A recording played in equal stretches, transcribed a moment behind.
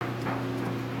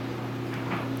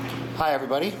Hi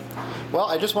everybody. Well,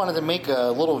 I just wanted to make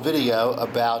a little video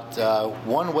about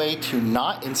one way to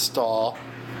not install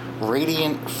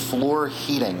radiant floor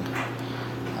heating.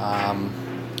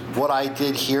 What I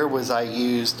did here was I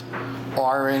used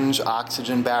orange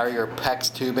oxygen barrier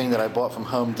PEX tubing that I bought from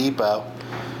Home Depot.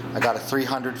 I got a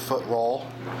 300-foot roll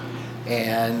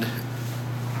and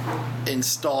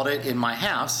installed it in my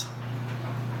house,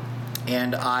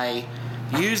 and I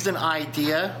used an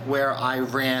idea where I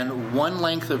ran one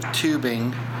length of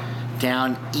tubing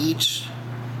down each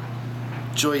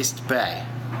joist bay.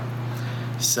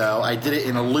 So I did it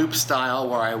in a loop style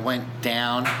where I went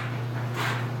down.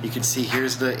 You can see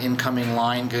here's the incoming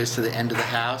line, goes to the end of the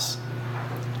house.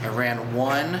 I ran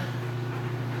one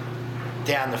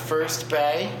down the first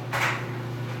bay,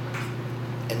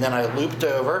 and then I looped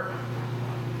over.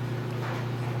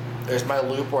 There's my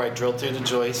loop where I drilled through the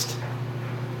joist.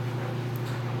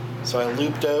 So I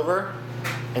looped over,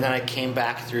 and then I came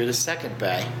back through the second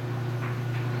bay.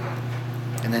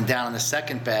 And then down in the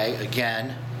second bay,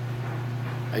 again,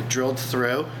 I drilled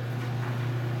through,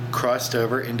 crossed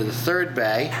over into the third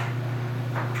bay,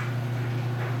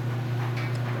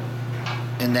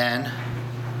 and then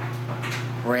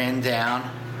ran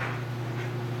down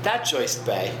that joist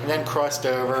bay, and then crossed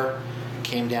over,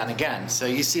 came down again. So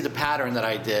you see the pattern that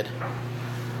I did.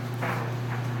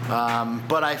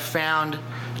 But I found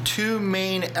two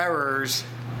main errors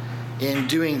in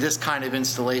doing this kind of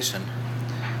installation.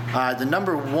 The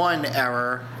number one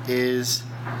error is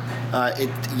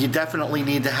you definitely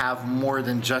need to have more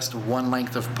than just one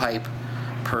length of pipe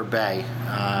per bay.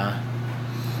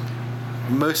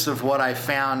 Most of what I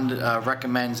found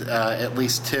recommends at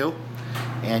least two,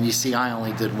 and you see I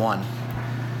only did one.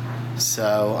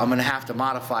 So I'm going to have to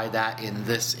modify that in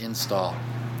this install.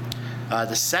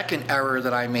 The second error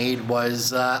that I made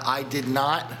was I did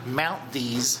not mount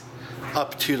these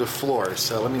up to the floor.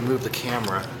 So let me move the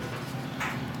camera.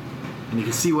 And you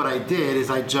can see what I did is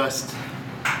it's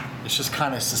just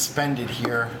kind of suspended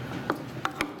here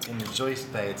in the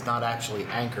joist bay. It's not actually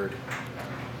anchored.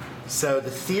 So the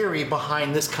theory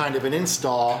behind this kind of an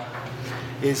install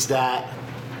is that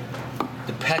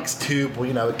the PEX tube,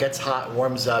 it gets hot,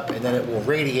 warms up, and then it will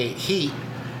radiate heat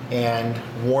and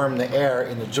warm the air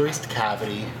in the joist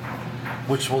cavity,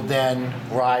 which will then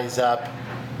rise up,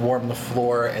 warm the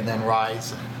floor, and then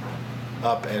rise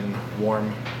up and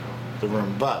warm the room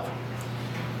above.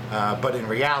 But in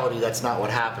reality, that's not what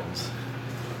happens.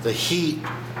 The heat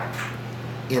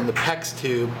in the PEX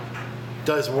tube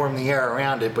does warm the air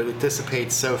around it, but it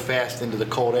dissipates so fast into the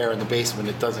cold air in the basement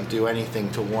it doesn't do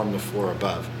anything to warm the floor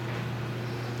above.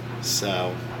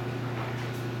 So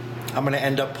I'm going to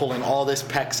end up pulling all this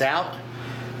PEX out,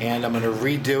 and I'm going to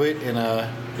redo it in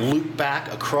a loop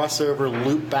back, a crossover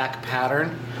loop back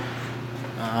pattern,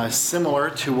 similar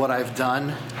to what I've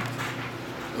done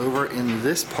over in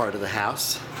this part of the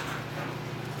house.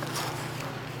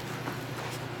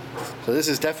 So this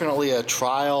is definitely a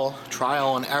trial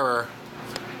and error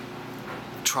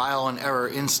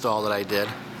install that I did.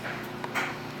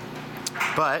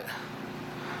 But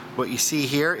what you see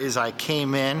here is I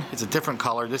came in, it's a different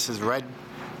color. This is red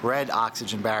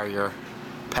oxygen barrier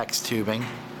PEX tubing.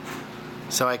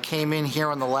 So I came in here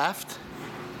on the left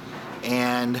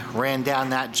and ran down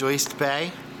that joist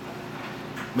bay,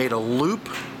 made a loop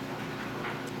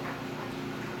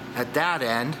at that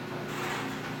end,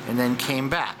 and then came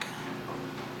back.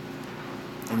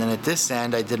 And then at this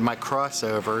end I did my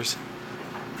crossovers,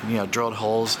 drilled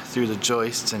holes through the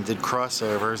joists and did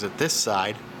crossovers at this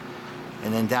side.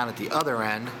 And then down at the other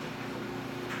end,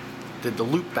 did the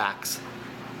loop backs.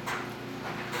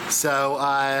 So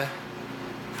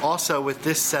also with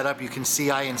this setup, you can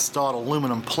see I installed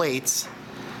aluminum plates,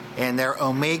 and they're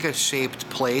omega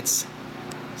shaped plates,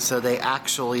 so they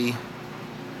actually,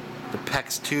 the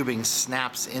PEX tubing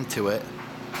snaps into it.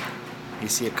 You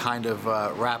see it kind of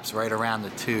wraps right around the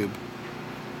tube.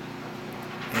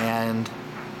 And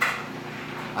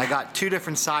I got two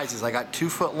different sizes. I got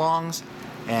 2-foot longs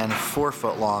and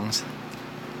 4-foot longs,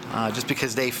 just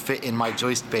because they fit in my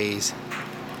joist bays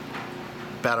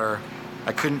better.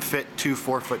 I couldn't fit two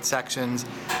 4-foot sections,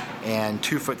 and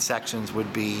 2-foot sections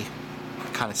would be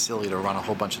kind of silly to run a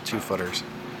whole bunch of 2-footers.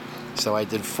 So I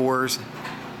did 4s,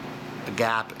 a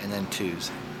gap, and then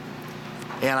 2s.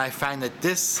 And I find that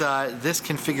this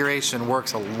configuration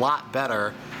works a lot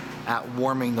better at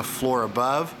warming the floor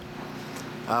above.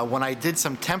 When I did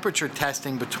some temperature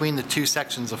testing between the two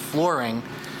sections of flooring,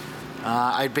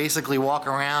 I'd basically walk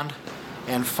around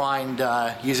and find,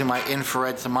 using my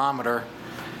infrared thermometer,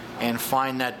 and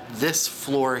find that this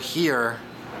floor here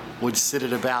would sit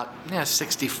at about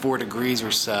 64 degrees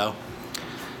or so.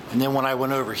 And then when I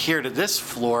went over here to this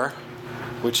floor,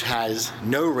 which has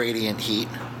no radiant heat,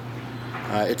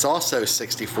 it's also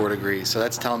 64 degrees. So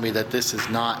that's telling me that this is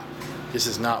not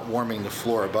warming the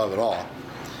floor above at all.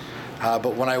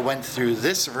 But when I went through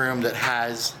this room that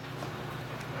has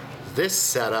this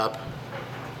setup,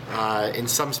 in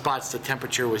some spots the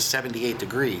temperature was 78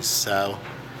 degrees. So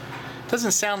it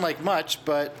doesn't sound like much,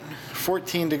 but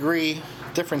 14 degree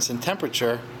difference in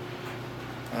temperature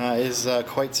is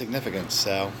quite significant.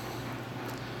 So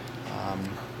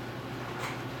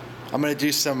I'm going to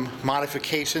do some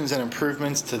modifications and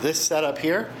improvements to this setup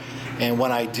here, and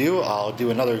when I do, I'll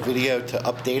do another video to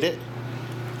update it.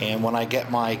 And when I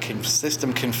get my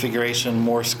system configuration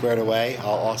more squared away,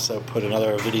 I'll also put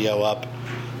another video up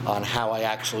on how I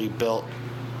actually built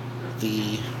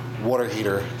the water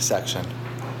heater section.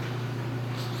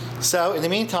 So in the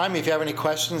meantime, if you have any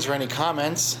questions or any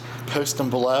comments, post them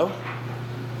below.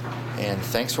 And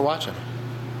thanks for watching.